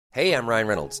Hey, I'm Ryan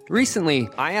Reynolds. Recently,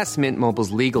 I asked Mint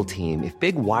Mobile's legal team if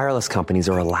big wireless companies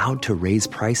are allowed to raise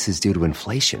prices due to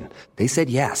inflation. They said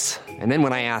yes. And then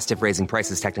when I asked if raising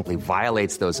prices technically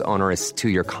violates those onerous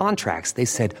two-year contracts, they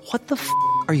said, "What the f***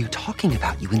 are you talking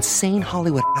about, you insane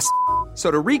Hollywood ass?" So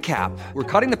to recap, we're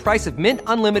cutting the price of Mint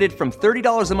Unlimited from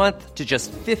 $30 a month to just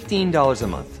 $15 a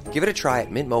month. Give it a try at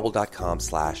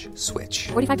mintmobile.com/switch.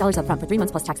 $45 up front for 3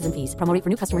 months plus taxes and fees. Promo rate for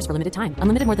new customers for limited time.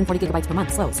 Unlimited more than 40 gigabytes per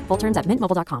month. Slows full terms at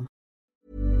mintmobile.com.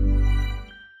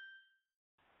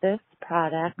 This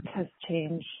product has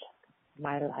changed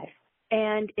my life.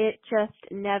 And it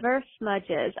just never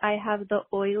smudges. I have the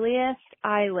oiliest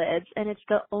eyelids, and it's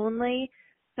the only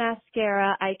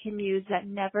mascara I can use that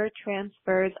never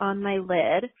transfers on my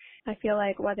lid. I feel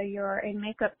like whether you're a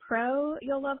makeup pro,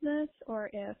 you'll love this, or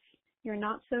if you're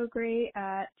not so great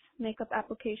at makeup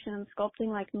application and sculpting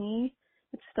like me,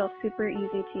 it's still super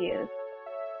easy to use.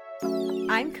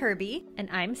 I'm Kirby. And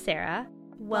I'm Sarah.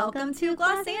 Welcome to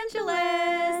Los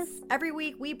Angeles! Every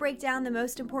week, we break down the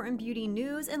most important beauty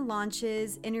news and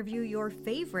launches, interview your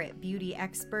favorite beauty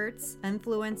experts,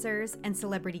 influencers, and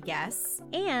celebrity guests,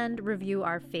 and review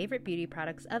our favorite beauty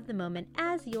products of the moment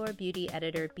as your beauty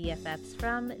editor BFFs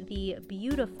from the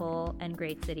beautiful and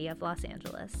great city of Los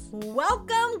Angeles.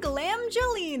 Welcome,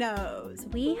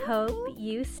 Glamgelinos! We hope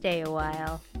you stay a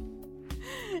while.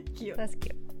 Cute. That's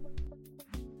cute.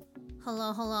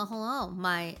 Hello,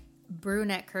 my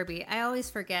brunette Kirby. I always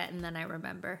forget and then I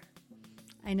remember.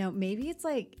 I know. Maybe it's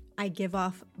like I give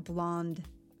off blonde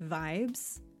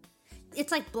vibes.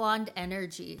 It's like blonde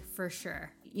energy for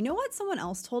sure. You know what? Someone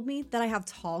else told me that I have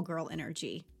tall girl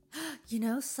energy. You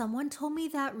know, someone told me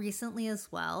that recently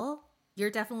as well. You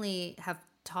definitely have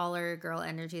taller girl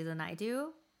energy than I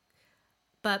do.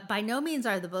 But by no means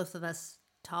are the both of us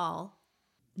tall.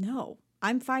 No,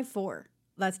 I'm 5'4".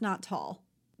 That's not tall.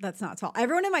 That's not tall.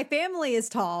 Everyone in my family is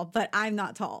tall, but I'm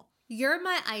not tall. You're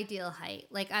my ideal height.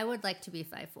 Like, I would like to be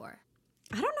 5'4".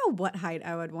 I don't know what height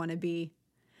I would want to be.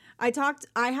 I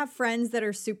have friends that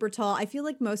are super tall. I feel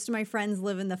like most of my friends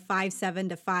live in the 5'7"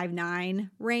 to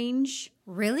 5'9" range.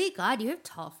 Really? God, you have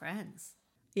tall friends.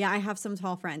 Yeah, I have some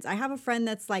tall friends. I have a friend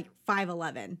that's like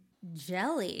 5'11".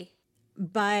 Jelly.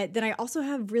 But then I also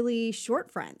have really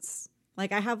short friends.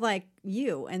 Like, I have like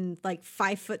you and like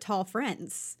 5 foot tall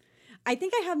friends. I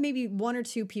think I have maybe one or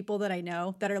two people that I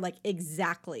know that are like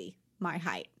exactly my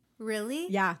height. Really?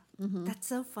 Yeah. Mm-hmm. That's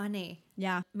so funny.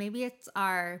 Yeah. Maybe it's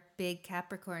our big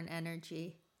Capricorn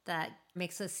energy that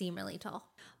makes us seem really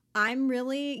tall. I'm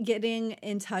really getting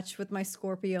in touch with my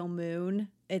Scorpio moon.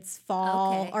 It's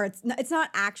fall, okay. Or it's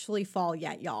not actually fall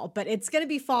yet, y'all, but it's going to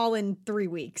be fall in 3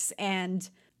 weeks, and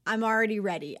I'm already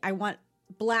ready. I want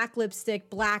black lipstick,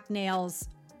 black nails,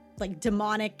 like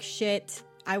demonic shit.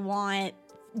 I want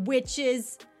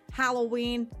witches,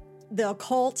 Halloween, the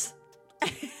occult.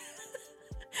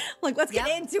 Like, let's get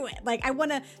into it. Like, I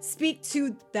want to speak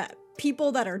to the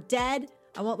people that are dead.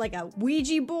 I want like a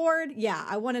Ouija board. Yeah,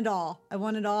 I want it all. I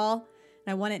want it all,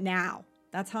 and I want it now.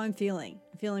 That's how I'm feeling.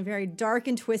 I'm feeling very dark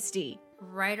and twisty.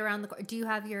 Right around the corner. Do you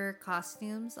have your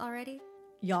costumes already?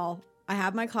 Y'all, I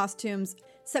have my costumes.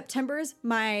 September's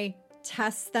my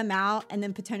test them out and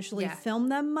then potentially film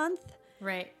them month.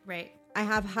 Right. I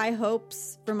have high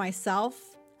hopes for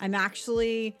myself. I'm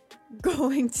actually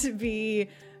going to be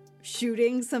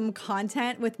shooting some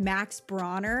content with Max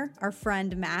Bronner, our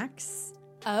friend Max.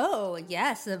 Oh,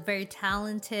 yes, a very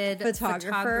talented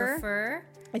photographer.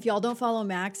 If y'all don't follow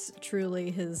Max, truly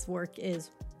his work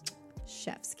is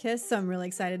chef's kiss. So I'm really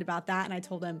excited about that. And I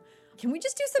told him, can we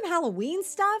just do some Halloween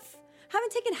stuff?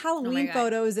 Haven't taken Halloween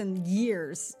photos in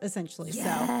years, essentially.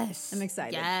 Yes. So I'm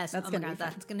excited. Yes. That's going to be fun.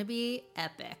 That's going to be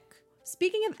epic.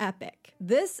 Speaking of epic,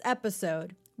 this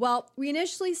episode, well, we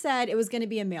initially said it was going to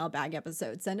be a mailbag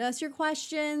episode. Send us your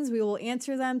questions. We will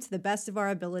answer them to the best of our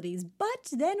abilities. But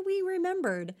then we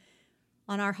remembered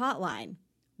on our hotline,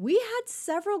 we had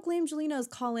several Glamgelinos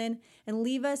call in and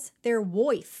leave us their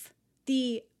woif,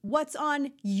 the what's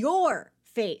on your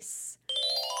face.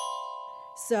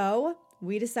 So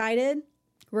we decided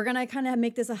we're going to kind of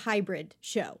make this a hybrid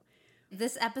show.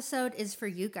 This episode is for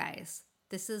you guys.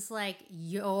 This is like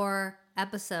your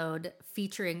episode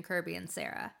featuring Kirby and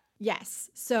Sarah. Yes.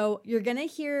 So you're going to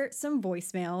hear some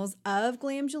voicemails of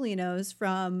Glamgelinos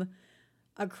from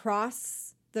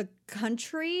across the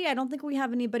country. I don't think we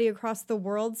have anybody across the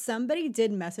world. Somebody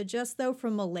did message us, though,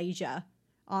 from Malaysia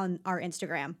on our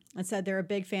Instagram and said they're a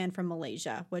big fan from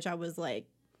Malaysia, which I was like,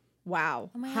 wow.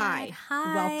 Oh my Hi. God.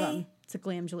 Hi. Welcome to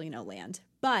Glamgelino land.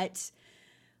 But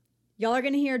y'all are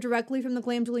going to hear directly from the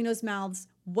Glamgelinos' mouths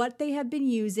what they have been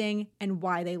using and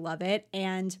why they love it.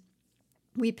 And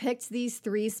we picked these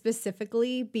three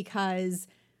specifically because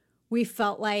we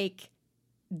felt like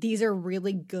these are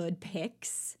really good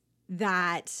picks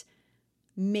that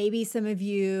maybe some of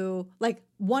you, like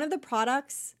one of the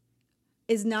products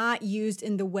is not used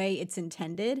in the way it's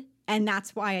intended. And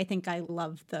that's why I think I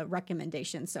love the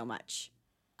recommendation so much.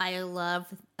 I love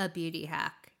a beauty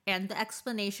hack. And the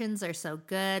explanations are so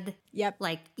good. Yep.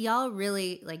 Like y'all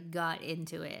really like got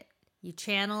into it. You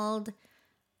channeled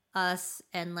us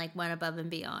and like went above and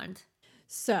beyond.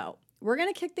 So we're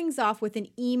going to kick things off with an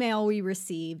email we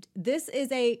received. This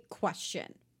is a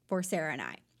question for Sarah and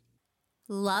I.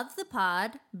 Love the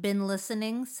pod. Been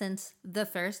listening since the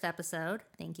first episode.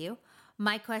 Thank you.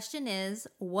 My question is,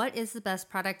 what is the best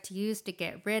product to use to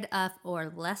get rid of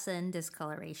or lessen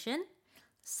discoloration?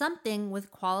 Something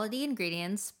with quality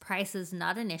ingredients. Price is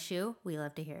not an issue. We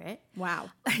love to hear it. Wow.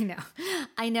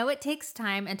 I know it takes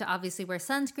time and to obviously wear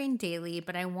sunscreen daily,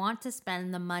 but I want to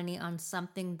spend the money on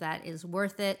something that is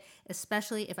worth it,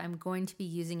 especially if I'm going to be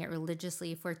using it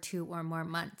religiously for 2 or more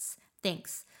months.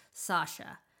 Thanks,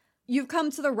 Sasha. You've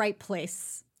come to the right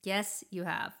place. Yes, you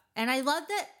have. And I love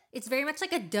that it's very much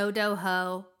like a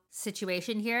do-do-ho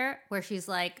situation here where she's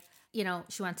like, you know,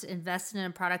 she wants to invest in a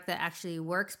product that actually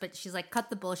works, but she's like, cut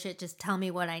the bullshit, just tell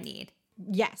me what I need.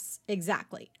 Yes,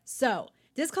 exactly. So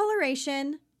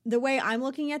discoloration, the way I'm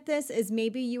looking at this is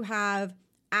maybe you have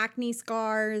acne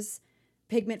scars,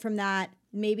 pigment from that.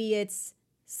 Maybe it's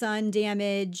sun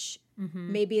damage.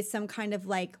 Maybe it's some kind of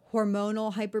like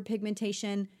hormonal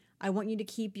hyperpigmentation. I want you to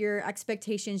keep your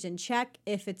expectations in check.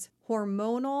 If it's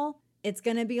hormonal, it's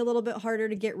going to be a little bit harder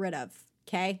to get rid of.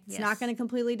 Okay. It's not going to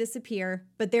completely disappear,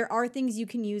 but there are things you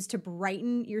can use to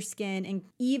brighten your skin and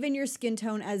even your skin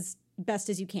tone as best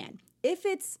as you can. If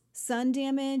it's sun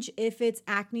damage, if it's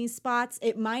acne spots,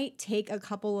 it might take a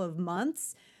couple of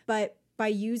months, but by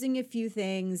using a few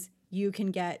things, you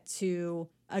can get to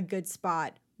a good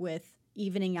spot with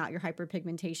evening out your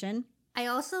hyperpigmentation. I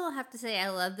also have to say, I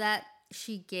love that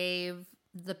she gave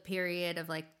the period of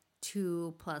like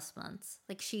 2+ months.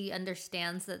 Like she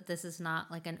understands that this is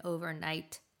not like an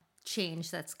overnight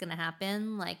change that's going to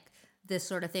happen. Like this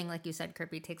sort of thing, like you said,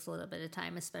 Kirby, takes a little bit of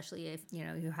time, especially if, you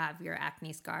know, you have your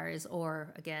acne scars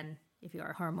or again, if you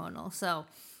are hormonal. So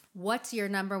what's your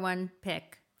number one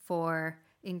pick for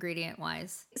ingredient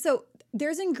wise? So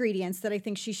there's ingredients that I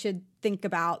think she should think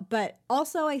about, but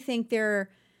also I think there are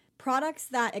products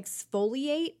that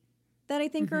exfoliate that I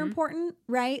think are important,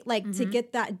 right? Like to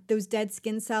get those dead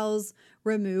skin cells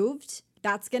removed,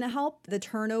 that's going to help. The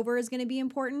turnover is going to be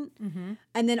important.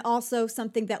 And then also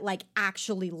something that like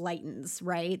actually lightens,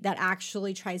 right? That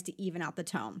actually tries to even out the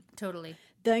tone. Totally.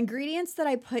 The ingredients that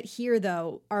I put here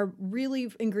though are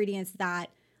really ingredients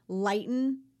that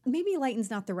lighten. Maybe lighten's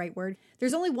not the right word.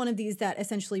 There's only one of these that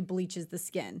essentially bleaches the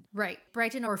skin. Right.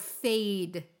 Brighten or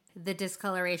fade the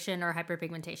discoloration or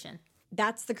hyperpigmentation.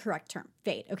 That's the correct term,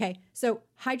 fade. Okay. So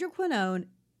hydroquinone,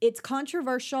 it's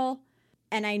controversial.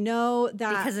 And I know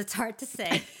that because it's hard to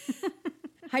say.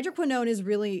 Hydroquinone is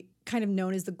really kind of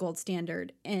known as the gold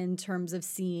standard in terms of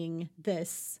seeing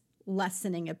this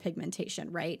lessening of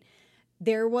pigmentation, right?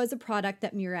 There was a product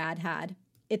that Murad had.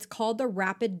 It's called the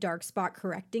Rapid Dark Spot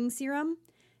Correcting Serum.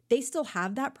 They still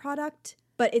have that product,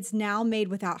 but it's now made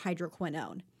without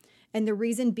hydroquinone. And the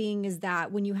reason being is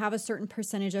that when you have a certain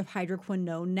percentage of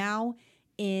hydroquinone now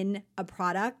in a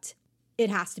product, it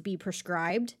has to be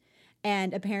prescribed.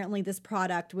 And apparently this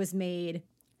product was made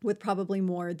with probably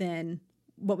more than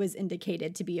what was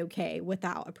indicated to be okay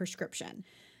without a prescription.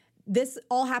 This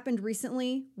all happened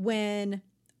recently when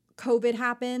COVID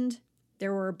happened.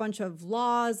 There were a bunch of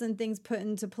laws and things put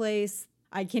into place.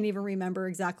 I can't even remember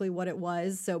exactly what it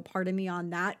was, so pardon me on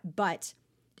that. But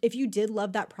if you did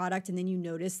love that product and then you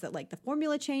noticed that like the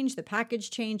formula changed, the package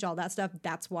changed, all that stuff,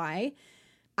 that's why.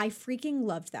 I freaking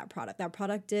loved that product. That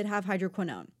product did have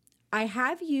hydroquinone. I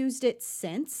have used it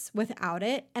since without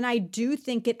it, and I do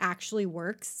think it actually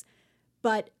works.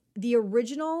 But the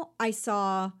original I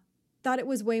thought it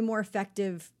was way more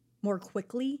effective more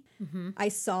quickly. I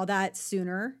saw that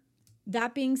sooner.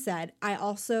 That being said, I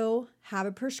also have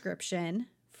a prescription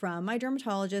from my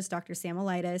dermatologist, Dr.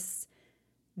 Samolitis,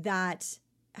 that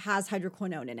has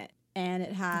hydroquinone in it. And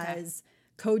it has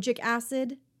kojic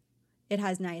acid, it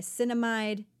has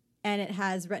niacinamide, and it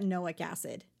has retinoic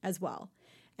acid as well.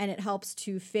 And it helps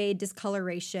to fade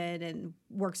discoloration and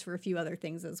works for a few other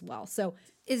things as well. So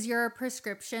is your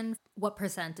prescription, what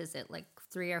percent is it? Like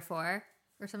 3 or 4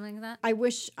 or something like that? I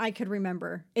wish I could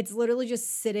remember. It's literally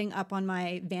just sitting up on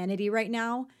my vanity right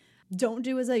now. Don't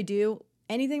do as I do.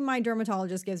 Anything my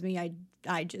dermatologist gives me,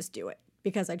 I just do it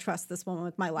because I trust this woman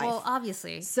with my life. Well,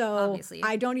 obviously. So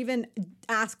I don't even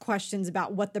ask questions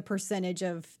about what the percentage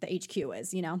of the HQ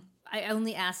is, you know? I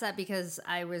only asked that because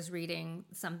I was reading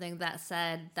something that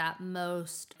said that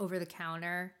most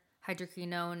over-the-counter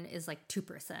hydroquinone is like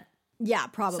 2%. Yeah,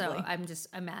 probably. So I'm just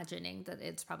imagining that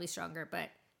it's probably stronger, but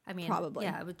I mean, probably.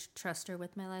 Yeah, I would trust her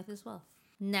with my life as well.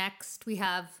 Next, we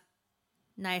have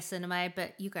niacinamide,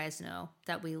 but you guys know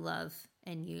that we love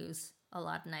and use a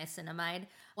lot of niacinamide.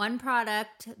 One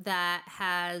product that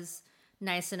has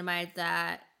niacinamide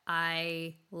that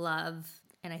I love,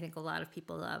 and I think a lot of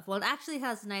people love, well, it actually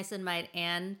has niacinamide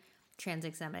and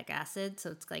tranexamic acid,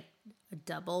 so it's like a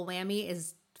double whammy,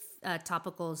 is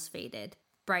Topicals Faded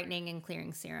Brightening and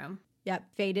Clearing Serum. Yep,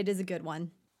 Faded is a good one.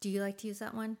 Do you like to use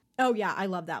that one? Oh yeah, I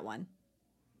love that one.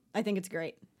 I think it's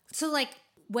great. So like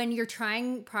when you're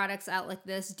trying products out like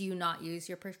this, do you not use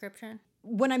your prescription?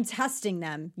 When I'm testing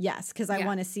them, yes, because I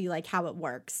want to see like how it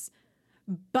works.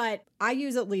 But I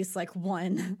use at least like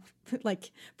one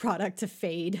like product to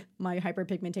fade my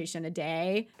hyperpigmentation a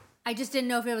day. I just didn't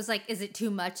know if it was like, is it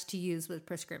too much to use with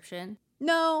prescription?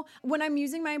 No, when I'm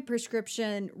using my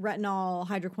prescription retinol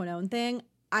hydroquinone thing,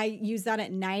 I use that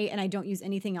at night and I don't use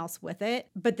anything else with it.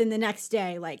 But then the next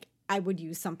day, like I would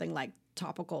use something like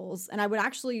topicals, and I would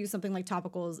actually use something like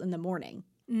topicals in the morning.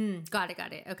 Got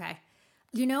it. Okay.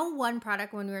 You know, one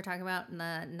product when we were talking about in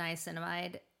the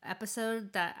niacinamide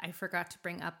episode that I forgot to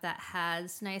bring up that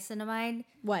has niacinamide?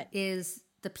 What? Is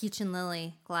the Peach and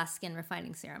Lily Glass Skin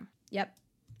Refining Serum. Yep.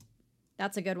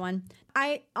 That's a good one.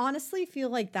 I honestly feel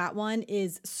like that one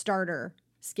is starter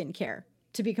skincare,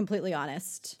 to be completely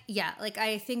honest. Yeah, like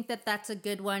I think that that's a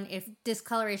good one if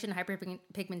discoloration,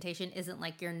 hyperpigmentation isn't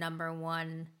like your number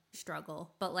one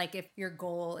struggle. But like if your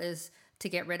goal is to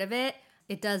get rid of it,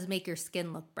 it does make your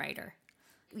skin look brighter.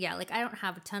 Yeah, like I don't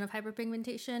have a ton of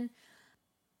hyperpigmentation,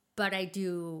 but I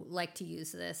do like to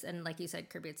use this. And like you said,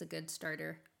 Kirby, it's a good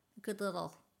starter, good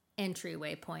little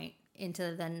entryway point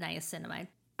into the niacinamide.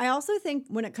 I also think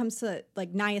when it comes to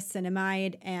like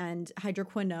niacinamide and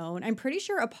hydroquinone, I'm pretty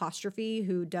sure Apostrophe,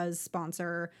 who does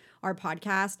sponsor our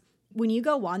podcast, when you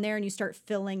go on there and you start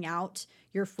filling out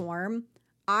your form,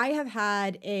 I have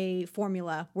had a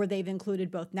formula where they've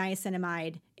included both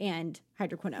niacinamide and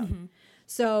hydroquinone. Mm-hmm.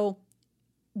 So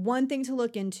one thing to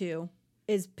look into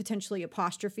is potentially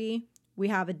Apostrophe. We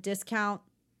have a discount.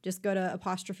 Just go to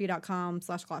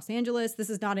apostrophe.com/Los Angeles.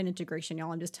 This is not an integration,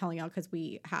 y'all. I'm just telling y'all because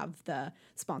we have the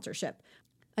sponsorship.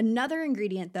 Another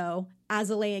ingredient, though,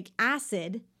 azelaic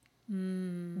acid,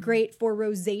 great for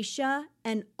rosacea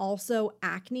and also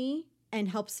acne and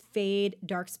helps fade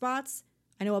dark spots.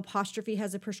 I know Apostrophe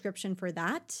has a prescription for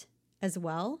that as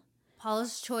well.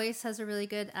 Paula's Choice has a really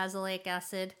good azelaic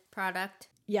acid product.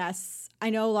 Yes, I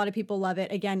know a lot of people love it.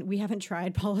 Again, we haven't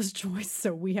tried Paula's Choice,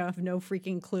 so we have no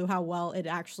freaking clue how well it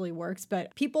actually works.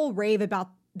 But people rave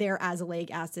about their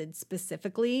azelaic acid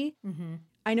specifically. Mm-hmm.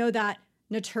 I know that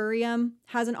Naturium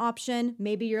has an option.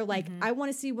 Maybe you're like, I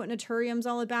want to see what Naturium's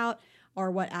all about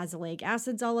or what azelaic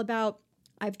acid's all about.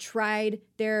 I've tried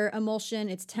their emulsion.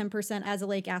 It's 10%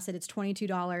 azelaic acid. It's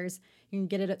 $22. You can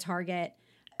get it at Target.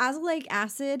 Azelaic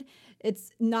acid,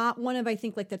 it's not one of, I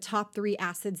think, like the top 3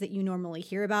 acids that you normally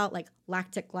hear about, like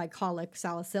lactic, glycolic,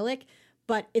 salicylic,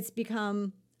 but it's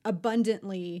become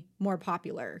abundantly more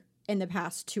popular in the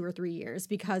past 2 or 3 years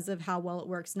because of how well it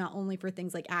works, not only for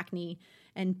things like acne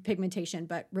and pigmentation,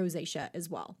 but rosacea as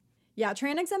well. Yeah,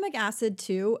 tranexamic acid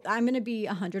too. I'm going to be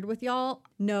 100 with y'all.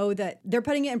 Know that they're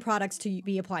putting it in products to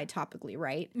be applied topically,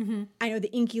 right? Mm-hmm. I know the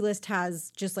Inkey List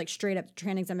has just like straight up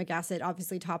tranexamic acid.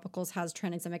 Obviously, Topicals has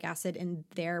tranexamic acid in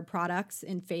their products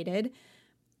in Faded.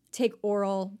 Take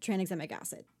oral tranexamic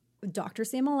acid. Dr.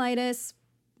 Samolitis,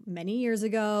 many years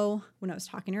ago, when I was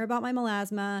talking to her about my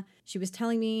melasma, she was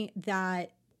telling me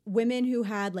that women who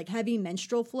had like heavy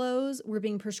menstrual flows were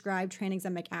being prescribed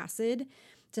tranexamic acid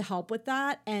to help with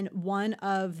that. And one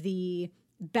of the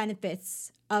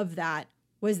benefits of that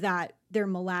was that their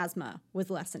melasma was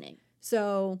lessening.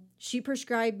 So she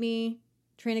prescribed me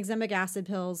tranexamic acid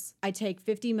pills. I take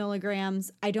 50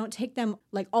 milligrams. I don't take them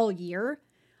like all year.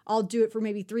 I'll do it for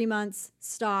maybe 3 months,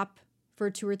 stop for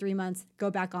 2 or 3 months,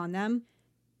 go back on them.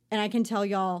 And I can tell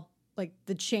y'all, like,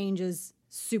 the change is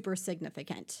super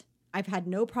significant. I've had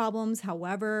no problems.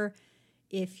 However,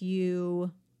 if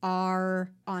you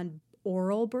are on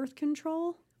oral birth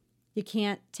control, you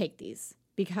can't take these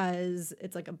because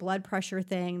it's like a blood pressure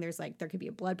thing. There could be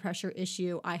a blood pressure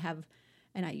issue. I have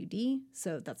an IUD,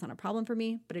 so that's not a problem for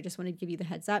me, but I just wanted to give you the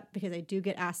heads up because I do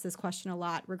get asked this question a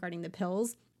lot regarding the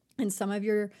pills, and some of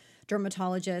your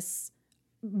dermatologists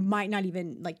might not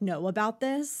even like know about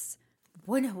this.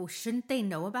 Well, shouldn't they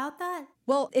know about that?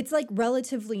 Well, it's like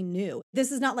relatively new.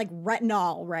 This is not like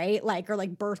retinol, right? Or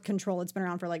like birth control. It's been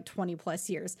around for like 20 plus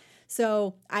years.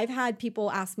 So I've had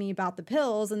people ask me about the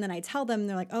pills, and then I tell them,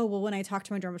 they're like, oh, well, when I talked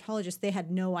to my dermatologist, they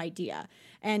had no idea.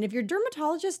 And if your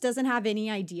dermatologist doesn't have any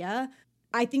idea,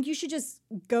 I think you should just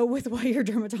go with what your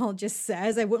dermatologist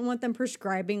says. I wouldn't want them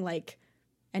prescribing like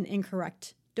an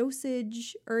incorrect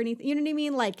dosage or anything. You know what I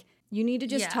mean? Like, you need to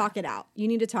just talk it out. You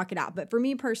need to talk it out. But for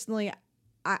me personally,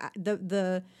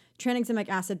 the tranexamic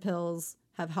acid pills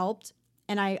have helped.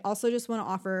 And I also just want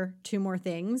to offer 2 more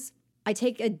things. I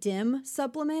take a DIM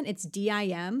supplement. It's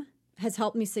DIM. Has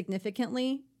helped me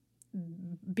significantly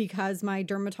because my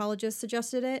dermatologist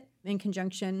suggested it in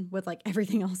conjunction with like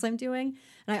everything else I'm doing.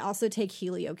 And I also take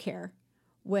HelioCare,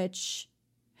 which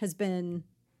has been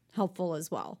helpful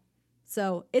as well.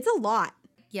 So it's a lot.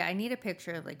 Yeah, I need a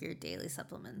picture of like your daily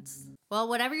supplements. Well,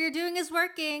 whatever you're doing is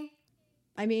working.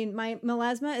 I mean, my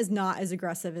melasma is not as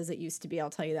aggressive as it used to be, I'll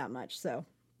tell you that much. So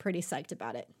pretty psyched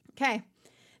about it. Okay,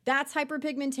 that's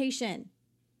hyperpigmentation.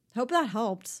 Hope that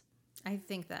helped. I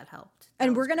think that helped.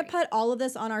 And we're going to put all of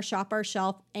this on our Shop Our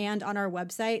Shelf and on our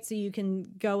website so you can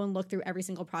go and look through every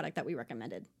single product that we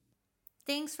recommended.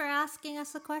 Thanks for asking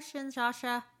us the questions,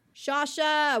 Shasha.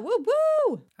 Shasha, woo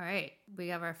woo! All right, we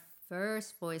have our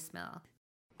first voicemail.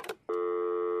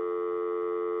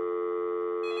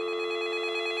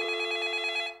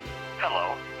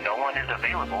 Hello, no one is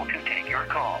available to take your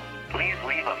call. Please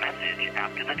leave a message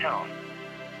after the tone.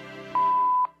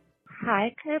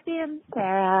 Hi, Kirby and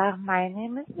Sarah. My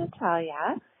name is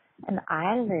Natalia, and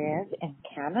I live in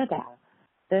Canada.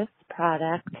 This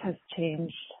product has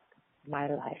changed my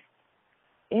life.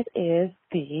 It is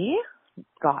the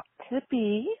Got to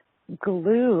Be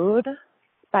Glued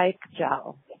Spike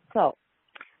Gel. So,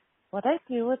 what I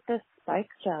do with this spike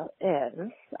gel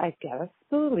is I get a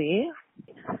spoolie,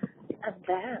 and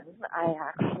then I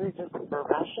actually just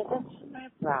brush it into my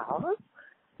brows,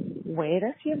 wait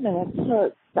a few minutes till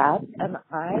it sets, and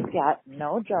I get,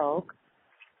 no joke,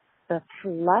 the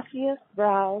fluffiest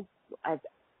brows I've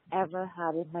ever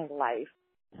had in my life.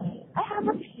 I have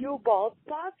a few bald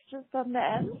spots just on the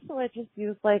end, so I just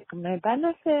use like my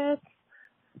Benefits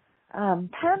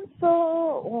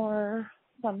pencil or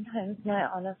sometimes my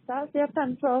Anastasia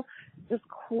pencil. Just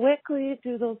quickly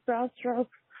do those brow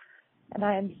strokes, and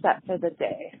I am set for the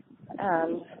day.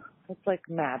 And it's like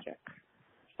magic.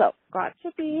 So, Got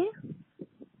to Be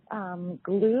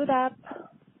Glued Up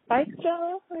Spike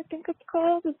Gel, I think it's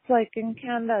called. It's like in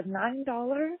Canada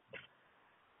 $9,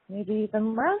 maybe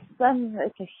even less. And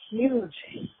it's a huge,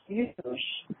 huge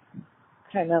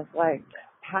kind of like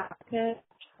package.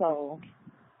 So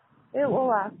it will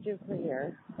last you for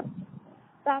years.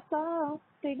 That's all.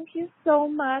 Thank you so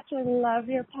much. I love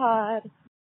your pod.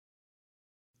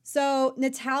 So,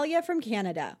 Natalia from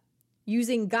Canada,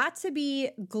 using Got to Be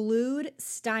Glued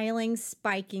Styling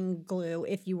Spiking Glue,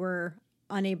 if you were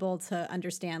unable to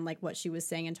understand like what she was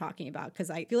saying and talking about,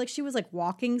 because I feel like she was like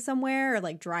walking somewhere or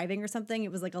like driving or something.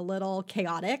 It was like a little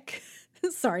chaotic.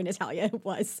 Sorry, Natalia, it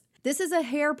was. This is a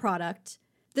hair product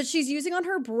that she's using on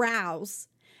her brows.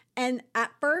 And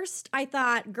at first I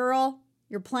thought, girl,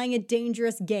 you're playing a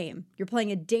dangerous game. You're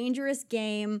playing a dangerous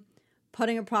game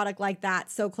putting a product like that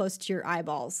so close to your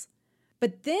eyeballs.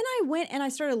 But then I went and I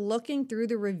started looking through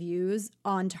the reviews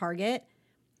on Target,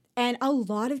 and a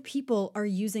lot of people are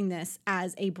using this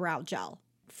as a brow gel.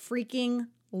 Freaking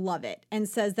love it. And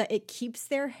says that it keeps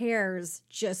their hairs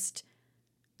just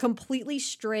completely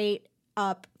straight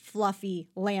up, fluffy,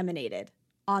 laminated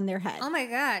on their head. Oh my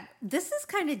God. This is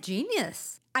kind of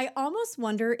genius. I almost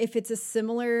wonder if it's a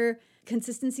similar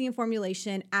consistency and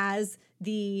formulation as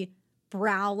the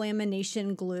brow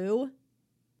lamination glue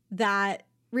that,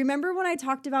 remember when I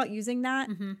talked about using that?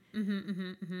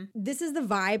 This is the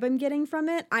vibe I'm getting from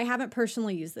it. I haven't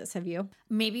personally used this. Have you?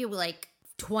 Maybe like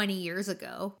 20 years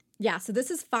ago. Yeah, so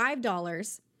this is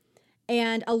 $5.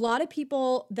 And a lot of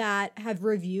people that have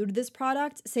reviewed this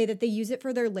product say that they use it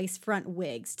for their lace front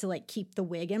wigs to like keep the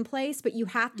wig in place. But you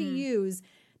have to use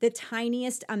the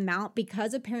tiniest amount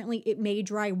because apparently it may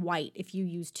dry white if you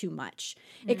use too much.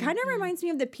 It kind of reminds me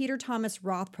of the Peter Thomas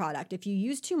Roth product. If you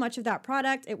use too much of that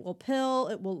product, it will pill,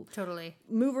 it will totally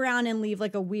move around and leave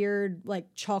like a weird,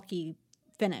 like chalky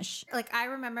finish. Like I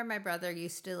remember my brother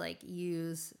used to like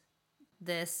use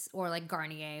this or like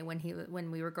Garnier when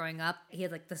we were growing up. He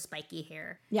had like the spiky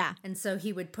hair. Yeah. And so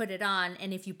he would put it on,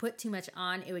 and if you put too much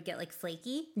on, it would get like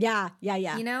flaky. Yeah.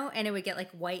 You know, and it would get like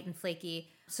white and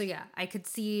flaky. So yeah, I could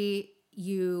see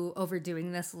you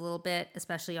overdoing this a little bit,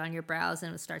 especially on your brows, and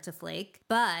it would start to flake.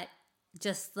 But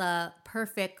just the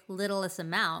perfect littlest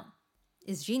amount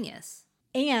is genius.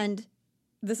 And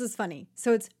This is funny.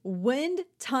 So it's wind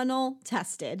tunnel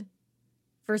tested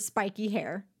for spiky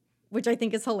hair, which I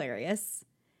think is hilarious.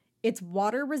 It's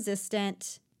water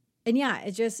resistant. And yeah,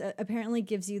 it just apparently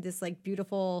gives you this like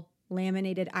beautiful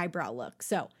laminated eyebrow look.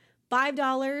 So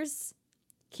 $5,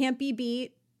 can't be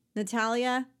beat.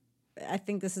 Natalia, I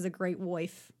think this is a great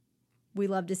wife. We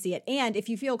love to see it. And if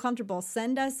you feel comfortable,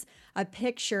 send us a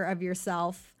picture of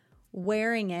yourself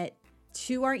wearing it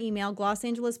to our email,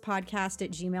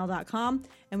 glossangelespodcast@gmail.com,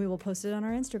 and we will post it on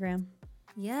our Instagram.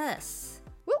 Yes.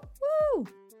 Woo, woo!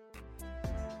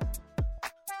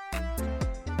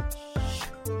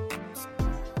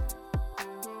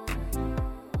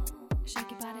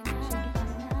 Shake your body now. Shake your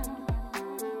body now.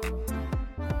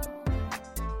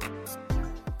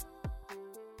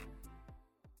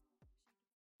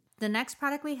 The next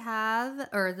product we have,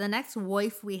 or the next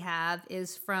wife we have,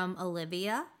 is from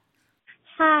Olivia.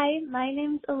 Hi, my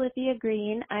name's Olivia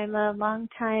Green. I'm a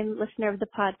longtime listener of the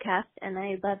podcast, and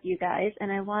I love you guys.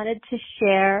 And I wanted to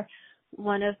share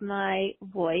one of my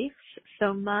voice.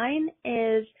 So mine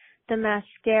is the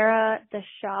mascara, The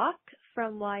Shock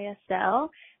from YSL.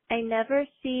 I never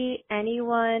see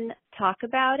anyone talk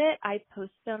about it. I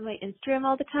post it on my Instagram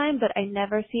all the time, but I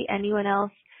never see anyone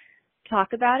else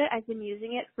talk about it. I've been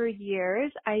using it for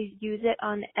years. I use it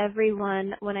on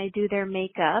everyone when I do their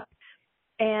makeup,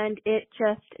 and it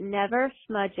just never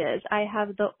smudges. I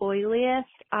have the oiliest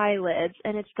eyelids,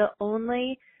 and it's the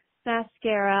only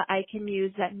mascara I can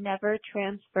use that never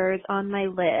transfers on my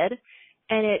lid,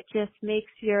 and it just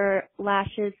makes your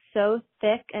lashes so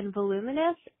thick and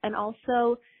voluminous and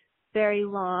also very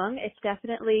long. It's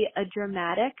definitely a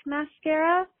dramatic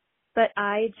mascara, but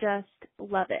I just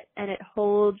love it, and it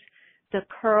holds the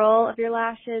curl of your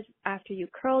lashes after you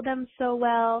curl them so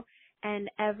well,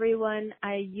 and everyone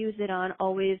I use it on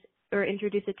always, or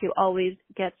introduce it to, always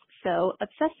gets so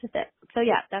obsessed with it. So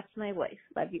yeah, that's my voice.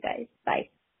 Love you guys.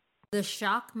 Bye. The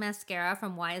Shock mascara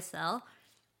from YSL.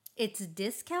 It's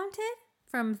discounted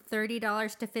from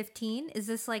 $30 to $15. Is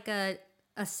this like a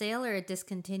sale or a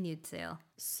discontinued sale?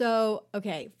 So,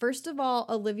 okay, first of all,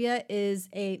 Olivia is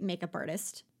a makeup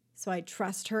artist, so I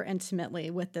trust her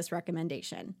intimately with this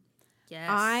recommendation. Yes.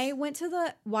 I went to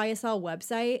the YSL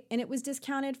website and it was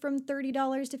discounted from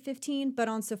 $30 to $15, but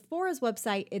on Sephora's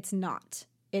website, it's not.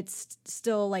 It's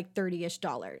still like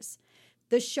 $30-ish.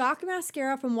 The Shock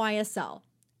mascara from YSL,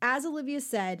 as Olivia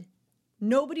said,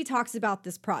 nobody talks about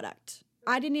this product.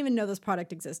 I didn't even know this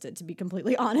product existed, to be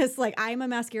completely honest. Like, I'm a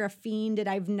mascara fiend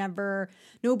and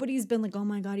nobody's been like, oh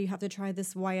my God, you have to try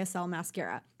this YSL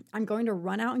mascara. I'm going to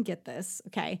run out and get this,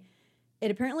 okay?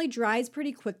 It apparently dries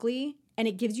pretty quickly and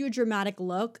it gives you a dramatic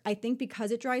look. I think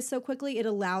because it dries so quickly, it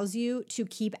allows you to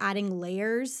keep adding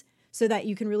layers so that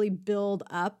you can really build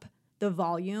up the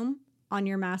volume on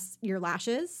your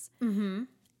lashes. Mm-hmm.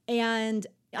 And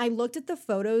I looked at the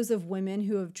photos of women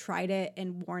who have tried it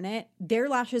and worn it. Their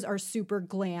lashes are super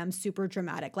glam, super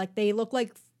dramatic. Like, they look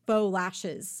like faux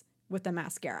lashes with the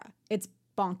mascara. It's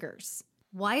bonkers.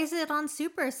 Why is it on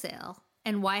super sale?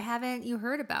 And why haven't you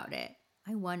heard about it?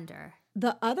 I wonder.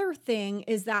 The other thing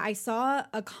is that I saw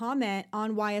a comment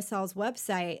on YSL's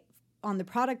website on the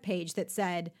product page that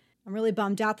said, I'm really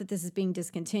bummed out that this is being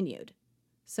discontinued.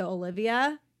 So,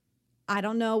 Olivia, I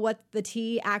don't know what the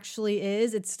tea actually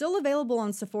is. It's still available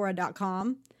on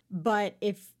Sephora.com, but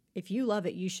if you love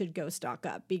it, you should go stock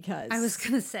up because... I was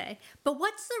going to say, but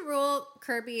what's the rule,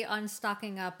 Kirby, on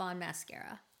stocking up on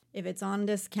mascara? If it's on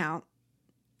discount,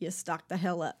 you stock the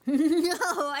hell up. No,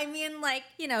 I mean like,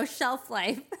 shelf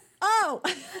life. Oh!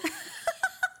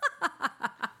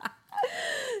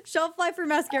 Shelf life for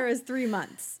mascara is 3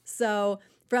 months. So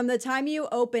from the time you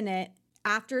open it,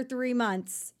 after 3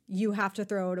 months, you have to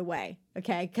throw it away,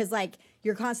 okay? Because,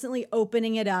 you're constantly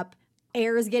opening it up.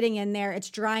 Air is getting in there.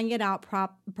 It's drying it out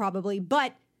probably.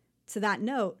 But to that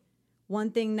note,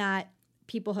 one thing that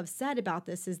people have said about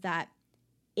this is that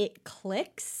it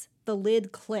clicks, the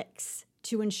lid clicks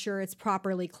to ensure it's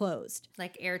properly closed.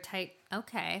 Like airtight.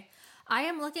 Okay. I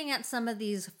am looking at some of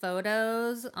these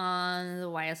photos on the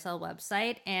YSL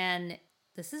website, and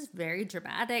this is very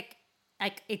dramatic.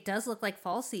 It does look like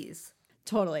falsies.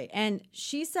 Totally. And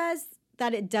she says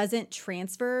that it doesn't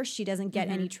transfer. She doesn't get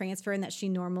any transfer, and that she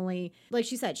normally, like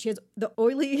she said, she has the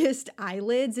oiliest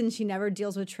eyelids and she never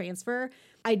deals with transfer.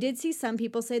 I did see some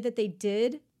people say that they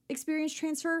did experience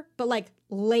transfer, but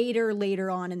later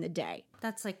on in the day.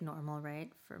 That's normal, right?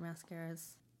 For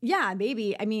mascaras. Yeah,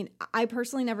 maybe. I mean, I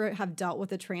personally never have dealt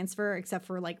with a transfer except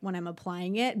for when I'm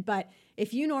applying it. But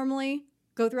if you normally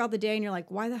go throughout the day and you're like,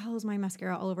 why the hell is my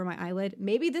mascara all over my eyelid?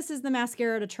 Maybe this is the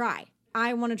mascara to try.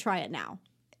 I want to try it now.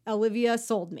 Olivia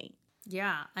sold me.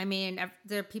 Yeah, I mean,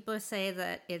 there people say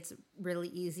that it's really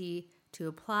easy to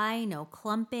apply, no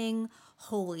clumping,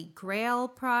 holy grail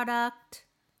product.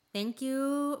 Thank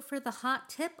you for the hot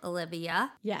tip,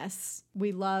 Olivia. Yes,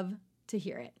 we love to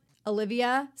hear it.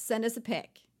 Olivia, send us a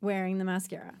pic wearing the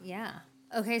mascara. Yeah.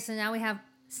 Okay, so now we have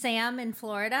Sam in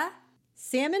Florida.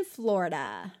 Sam in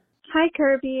Florida. Hi,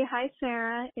 Kirby. Hi,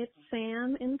 Sarah. It's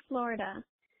Sam in Florida.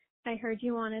 I heard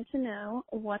you wanted to know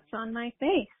what's on my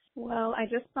face. Well, I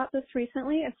just bought this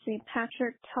recently. It's the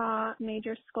Patrick Ta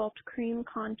Major Sculpt Cream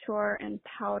Contour and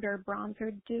Powder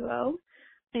Bronzer Duo.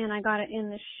 And I got it in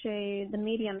the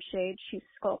medium shade She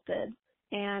Sculpted.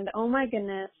 And oh my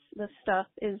goodness, the stuff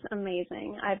is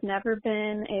amazing. I've never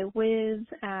been a whiz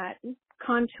at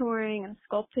contouring and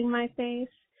sculpting my face,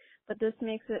 but this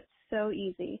makes it so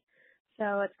easy.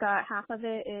 So it's got half of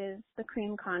it is the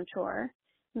cream contour,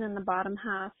 and then the bottom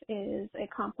half is a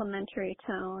complementary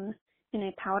tone in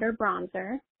a powder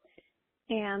bronzer.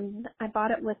 And I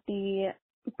bought it with the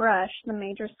brush, the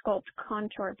Major Sculpt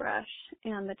Contour brush,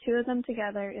 and the two of them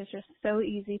together is just so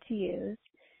easy to use.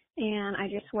 And I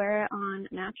just wear it on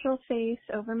natural face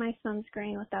over my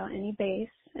sunscreen without any base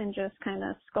and just kind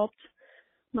of sculpt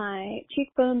my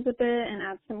cheekbones a bit and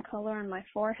add some color on my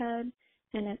forehead.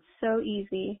 And it's so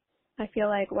easy. I feel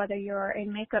like whether you're a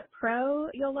makeup pro,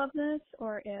 you'll love this,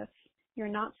 or if you're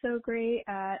not so great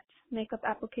at makeup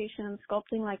application and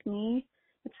sculpting like me,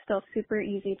 it's still super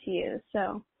easy to use.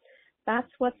 So that's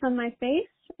what's on my face,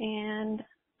 and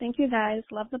thank you guys.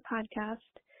 Love the podcast.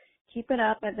 Keep it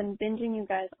up. I've been binging you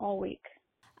guys all week.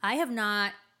 I have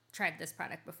not tried this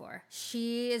product before.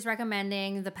 She is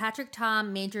recommending the Patrick Ta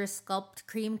Major Sculpt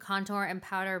Cream Contour and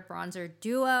Powder Bronzer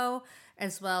Duo,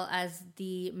 as well as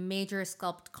the Major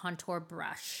Sculpt Contour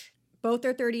Brush. Both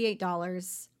are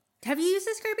 $38. Have you used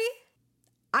this, Kirby?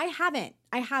 I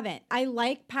haven't. I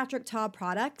like Patrick Ta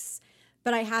products,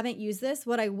 but I haven't used this.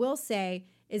 What I will say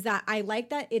is that I like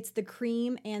that it's the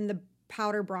cream and the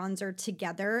powder bronzer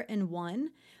together in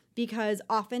one, because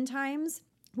oftentimes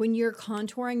when you're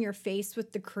contouring your face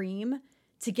with the cream,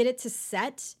 to get it to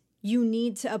set, you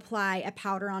need to apply a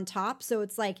powder on top. So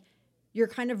it's like you're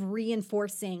kind of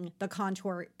reinforcing the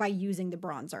contour by using the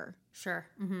bronzer. Sure.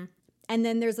 Mm-hmm. And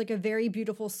then there's like a very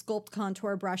beautiful sculpt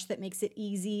contour brush that makes it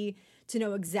easy to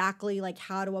know exactly like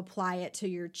how to apply it to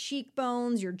your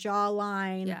cheekbones, your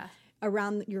jawline,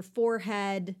 around your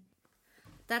forehead.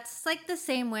 That's like the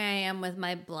same way I am with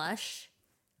my blush.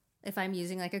 If I'm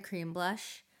using like a cream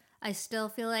blush, I still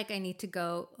feel like I need to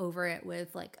go over it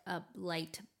with like a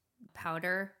light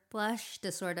powder blush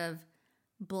to sort of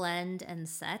blend and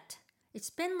set. It's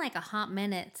been like a hot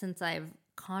minute since I've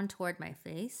contoured my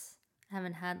face. I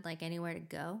haven't had like anywhere to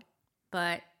go,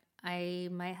 but I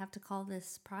might have to call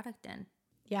this product in.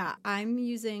 Yeah, I'm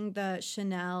using the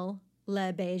Chanel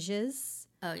Le Beiges.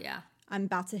 Oh, yeah. I'm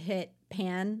about to hit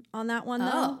pan on that one,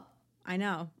 though. Oh. I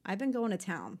know. I've been going to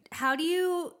town. How do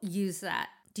you use that?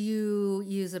 Do you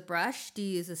use a brush? Do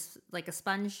you use a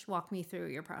sponge? Walk me through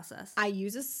your process. I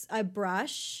use a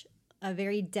brush, a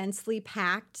very densely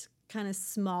packed, kind of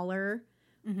smaller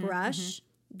brush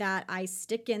that I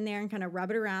stick in there and kind of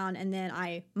rub it around, and then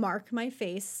I mark my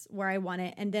face where I want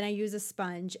it, and then I use a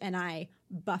sponge and I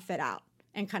buff it out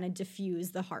and kind of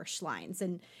diffuse the harsh lines,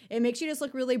 and it makes you just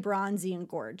look really bronzy and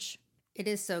gorge. It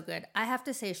is so good. I have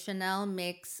to say Chanel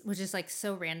makes, which is like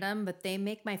so random, but they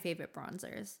make my favorite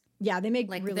bronzers. Yeah, they make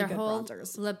like really their good whole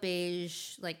bronzers. Le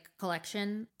Beige like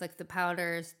collection, like the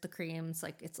powders, the creams,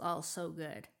 like it's all so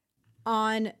good.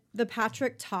 On the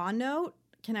Patrick Ta note,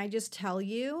 can I just tell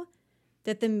you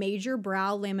that the Major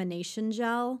Brow Lamination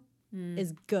Gel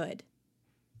is good.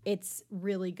 It's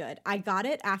really good. I got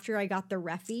it after I got the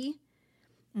Refi.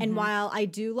 And while I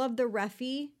do love the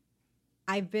Refi,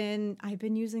 I've been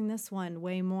using this one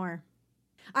way more.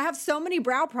 I have so many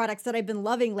brow products that I've been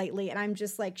loving lately, and I'm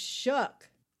just like shook.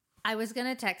 I was going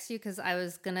to text you because I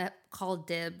was going to call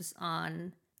dibs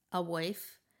on a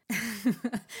wife.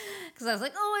 Because I was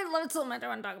like, oh, I love it so much. I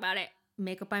want to talk about it.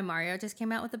 Makeup by Mario just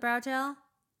came out with the brow gel.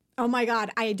 Oh my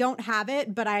God. I don't have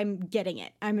it, but I'm getting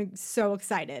it. I'm so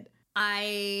excited.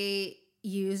 I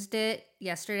used it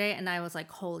yesterday and I was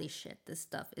like, holy shit, this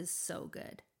stuff is so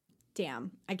good.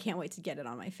 Damn, I can't wait to get it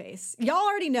on my face. Y'all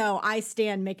already know I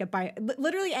stand makeup by,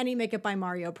 literally any Makeup by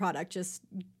Mario product, just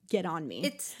get on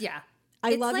me.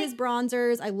 I love his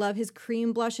bronzers. I love his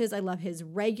cream blushes. I love his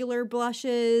regular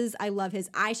blushes. I love his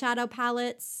eyeshadow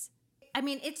palettes. I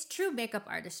mean, it's true makeup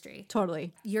artistry.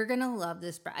 Totally. You're going to love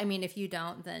this brow. I mean, if you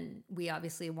don't, then we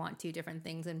obviously want two different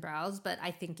things in brows, but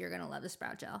I think you're going to love this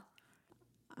brow gel.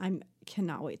 I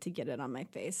cannot wait to get it on my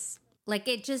face. Like,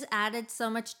 it just added so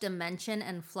much dimension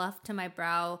and fluff to my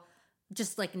brow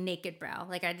just like naked brow.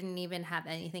 Like I didn't even have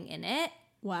anything in it.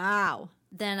 Wow.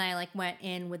 Then I like went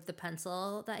in with the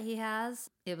pencil that he has.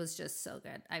 It was just so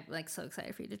good. I'm like so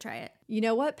excited for you to try it. You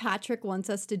know what Patrick wants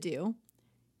us to do?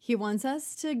 He wants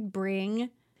us to bring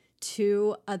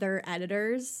 2 other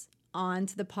editors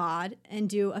onto the pod and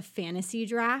do a fantasy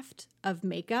draft of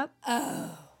makeup.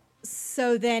 Oh.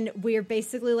 So then we're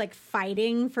basically like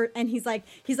fighting for, and he's like,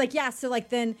 yeah, so like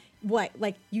then what?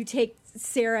 Like you take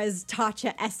Sarah's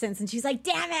Tatcha essence and she's like,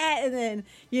 damn it. And then,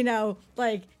 you know,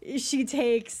 like she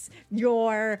takes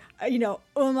your, you know,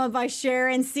 Uma by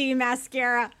Sharon C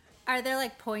mascara. Are there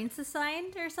like points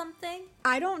assigned or something?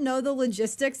 I don't know the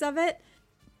logistics of it.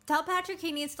 Tell Patrick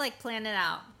he needs to like plan it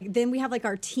out. Then we have like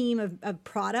our team of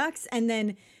products, and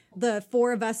then the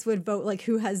 4 of us would vote like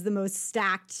who has the most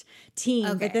stacked team.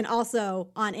 Okay. But then also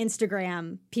on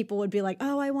Instagram, people would be like,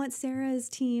 oh, I want Sarah's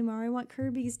team, or I want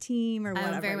Kirby's team, or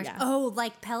whatever. Very much. Yeah. Oh,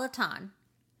 like Peloton.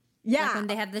 Yeah. Like when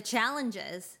they have the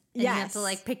challenges. And you have to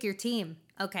like pick your team.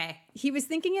 Okay. He was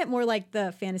thinking it more like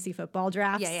the fantasy football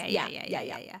drafts.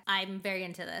 Yeah. I'm very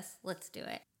into this. Let's do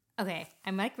it. Okay.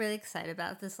 I'm like really excited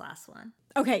about this last one.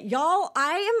 Okay, y'all,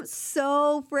 I am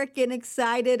so freaking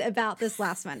excited about this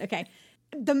last one. Okay.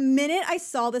 The minute I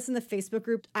saw this in the Facebook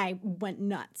group, I went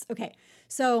nuts. Okay.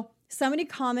 So somebody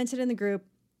commented in the group,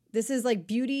 this is like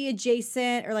beauty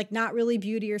adjacent or like not really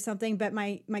beauty or something, but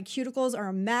my cuticles are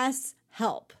a mess.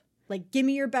 Help. Like, give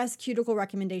me your best cuticle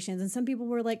recommendations. And some people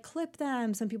were like, clip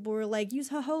them. Some people were like, use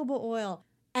jojoba oil.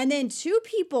 And then 2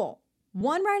 people,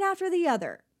 one right after the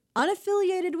other,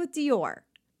 unaffiliated with Dior,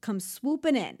 come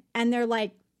swooping in. And they're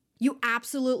like, you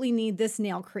absolutely need this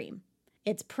nail cream.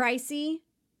 It's pricey.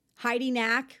 Heidi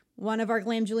Knack, one of our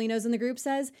Glamgelinos in the group,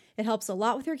 says it helps a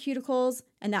lot with your cuticles,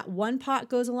 and that 1 pot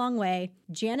goes a long way.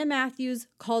 Jana Matthews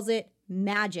calls it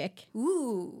magic.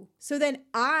 Ooh. So then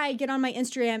I get on my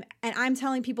Instagram and I'm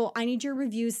telling people, I need your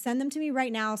reviews. Send them to me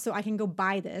right now so I can go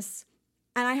buy this.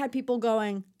 And I had people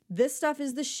going, this stuff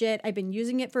is the shit. I've been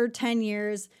using it for 10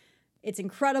 years. It's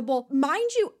incredible. Mind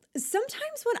you,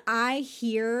 sometimes when I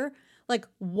hear like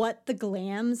what the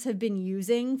Glams have been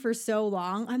using for so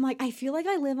long, I'm like, I feel like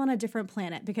I live on a different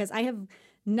planet because I have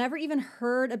never even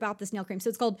heard about this nail cream. So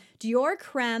it's called Dior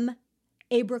Creme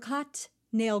Apricot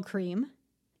Nail Cream.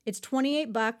 It's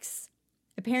 $28.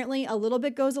 Apparently a little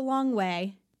bit goes a long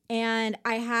way. And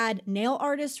I had nail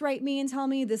artists write me and tell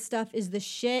me this stuff is the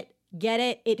shit. Get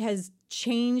it. It has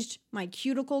changed my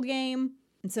cuticle game.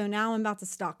 And so now I'm about to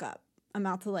stock up. I'm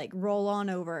about to like roll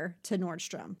on over to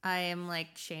Nordstrom. I am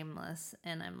like shameless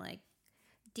and I'm like,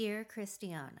 dear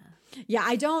Christiana. Yeah,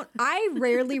 I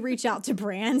rarely reach out to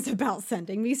brands about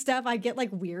sending me stuff. I get like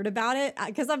weird about it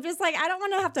because I'm just like, I don't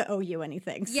want to have to owe you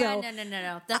anything. Yeah,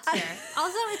 no. That's fair.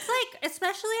 Also, it's like,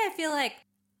 especially I feel like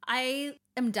I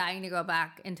am dying to go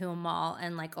back into a mall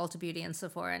and like Ulta Beauty and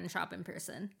Sephora and shop in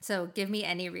person. So give me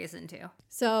any reason to.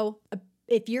 So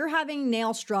if you're having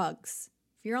nail struggles,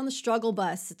 if you're on the struggle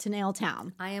bus to Nail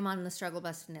Town. I am on the struggle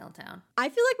bus to Nail Town. I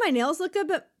feel like my nails look good,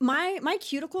 but my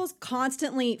cuticles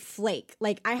constantly flake.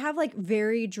 Like I have like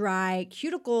very dry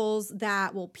cuticles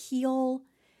that will peel.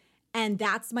 And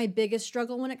that's my biggest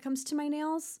struggle when it comes to my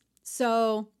nails.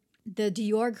 So the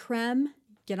Dior Creme,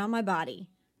 get on my body.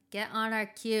 Get on our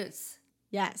cutes.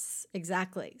 Yes,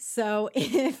 exactly. So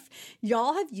if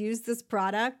y'all have used this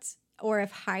product or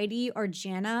if Heidi or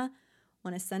Jana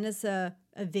want to send us a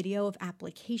video of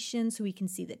application so we can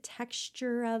see the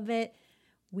texture of it,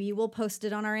 we will post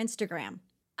it on our Instagram.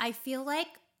 I feel like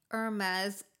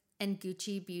Hermes and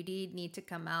Gucci Beauty need to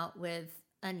come out with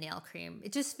a nail cream.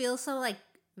 It just feels so like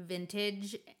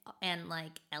vintage and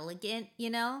like elegant,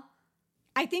 you know?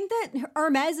 I think that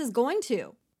Hermes is going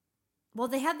to. Well,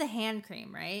 they have the hand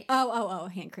cream, right? Oh,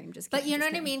 hand cream. Just kidding. But you know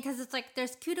what I mean? Because it's like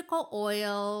there's cuticle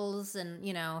oils and,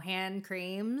 you know, hand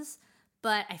creams.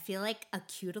 But I feel like a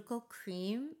cuticle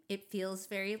cream, it feels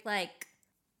very like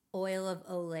oil of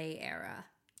Olay era.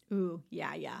 Ooh,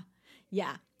 yeah.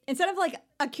 Instead of like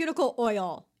a cuticle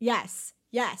oil. Yes.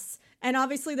 And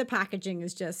obviously the packaging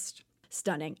is just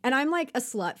stunning. And I'm like a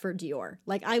slut for Dior.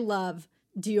 Like I love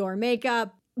Dior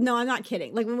makeup. No, I'm not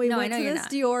kidding. Like when we went to this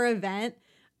Dior event,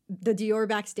 the Dior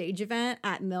backstage event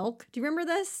at Milk. Do you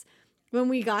remember this? When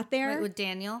we got there? Wait, with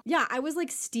Daniel? Yeah, I was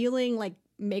like stealing like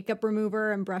makeup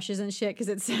remover and brushes and shit because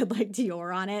it said like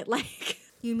Dior on it. Like,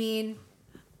 you mean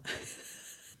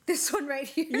this one right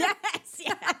here? Yes.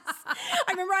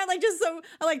 I remember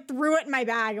I threw it in my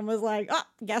bag and was like, oh,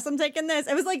 guess I'm taking this.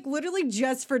 It was like literally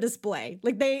just for display.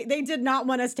 Like they did not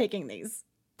want us taking these.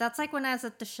 That's like when I was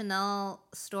at the Chanel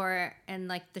store and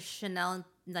like the Chanel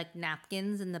like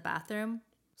napkins in the bathroom.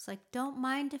 It's like, don't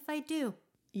mind if I do.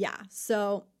 Yeah.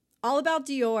 So all about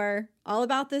Dior, all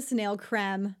about this nail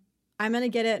creme. I'm going to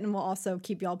get it and we'll also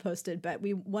keep y'all posted, but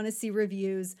we want to see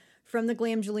reviews from the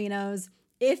Glamgelinos.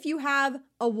 If you have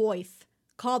a wife,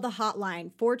 call the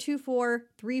hotline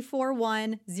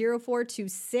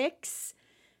 424-341-0426.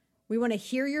 We want to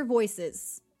hear your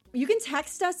voices. You can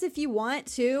text us if you want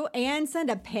to and send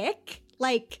a pic.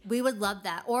 Like, we would love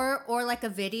that. Or like a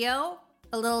video,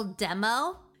 a little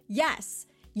demo. Yes.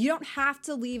 You don't have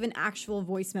to leave an actual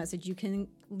voice message. You can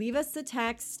leave us a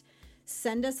text,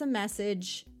 send us a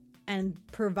message, and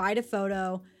provide a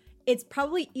photo. It's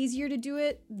probably easier to do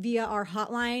it via our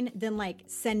hotline than like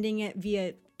sending it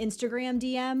via Instagram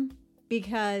DM,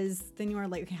 because then you are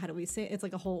like, okay, how do we say it? It's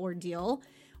like a whole ordeal.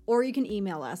 Or you can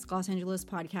email us,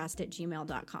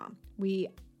 losangelospodcast@gmail.com. We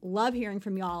love hearing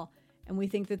from y'all, and we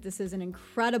think that this is an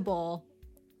incredible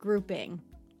grouping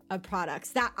of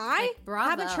products that I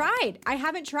haven't tried. I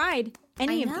haven't tried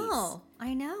any of these.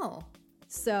 I know.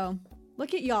 So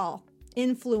look at y'all.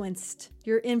 Influenced.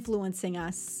 You're influencing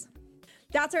us.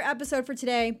 That's our episode for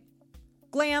today.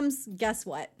 Glams, guess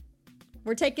what?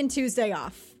 We're taking Tuesday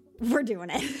off. We're doing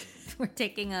it. We're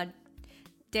taking a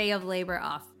day of labor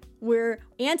off. We're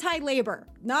anti-labor,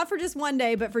 not for just one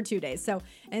day, but for 2 days. So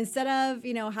instead of,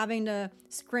 having to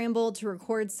scramble to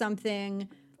record something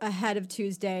ahead of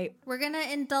Tuesday, we're going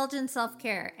to indulge in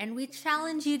self-care, and we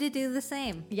challenge you to do the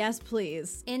same. Yes,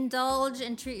 please. Indulge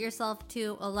and treat yourself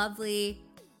to a lovely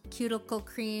cuticle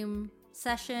cream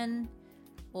session,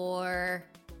 or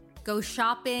go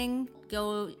shopping,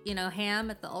 go,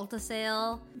 ham at the Ulta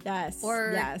sale. Yes.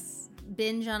 Or yes.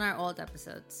 Binge on our old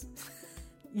episodes.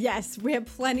 Yes, we have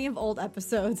plenty of old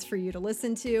episodes for you to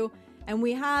listen to. And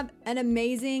we have an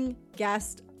amazing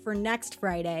guest for next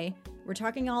Friday. We're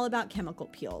talking all about chemical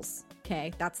peels.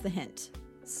 Okay, that's the hint.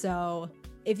 So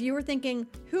if you were thinking,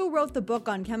 who wrote the book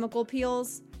on chemical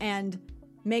peels and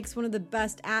makes one of the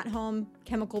best at-home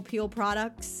chemical peel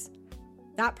products,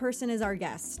 that person is our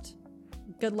guest.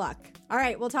 Good luck. All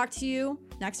right, we'll talk to you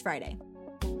next Friday.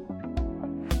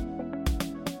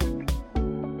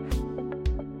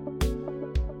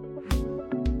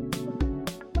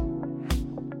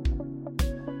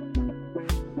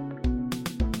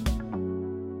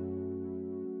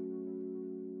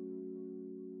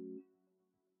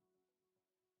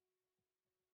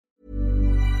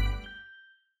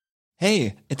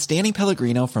 Hey, it's Danny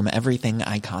Pellegrino from Everything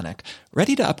Iconic.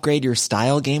 Ready to upgrade your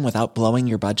style game without blowing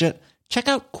your budget? Check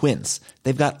out Quince.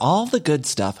 They've got all the good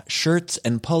stuff, shirts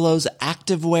and polos,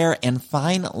 activewear, and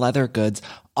fine leather goods,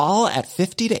 all at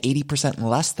 50 to 80%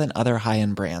 less than other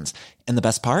high-end brands. And the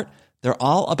best part? They're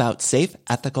all about safe,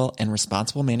 ethical, and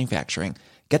responsible manufacturing.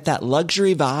 Get that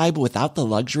luxury vibe without the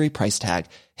luxury price tag.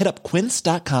 Hit up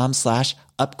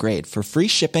quince.com/upgrade for free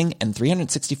shipping and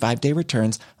 365-day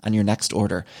returns on your next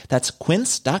order. That's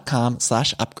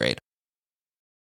quince.com/upgrade.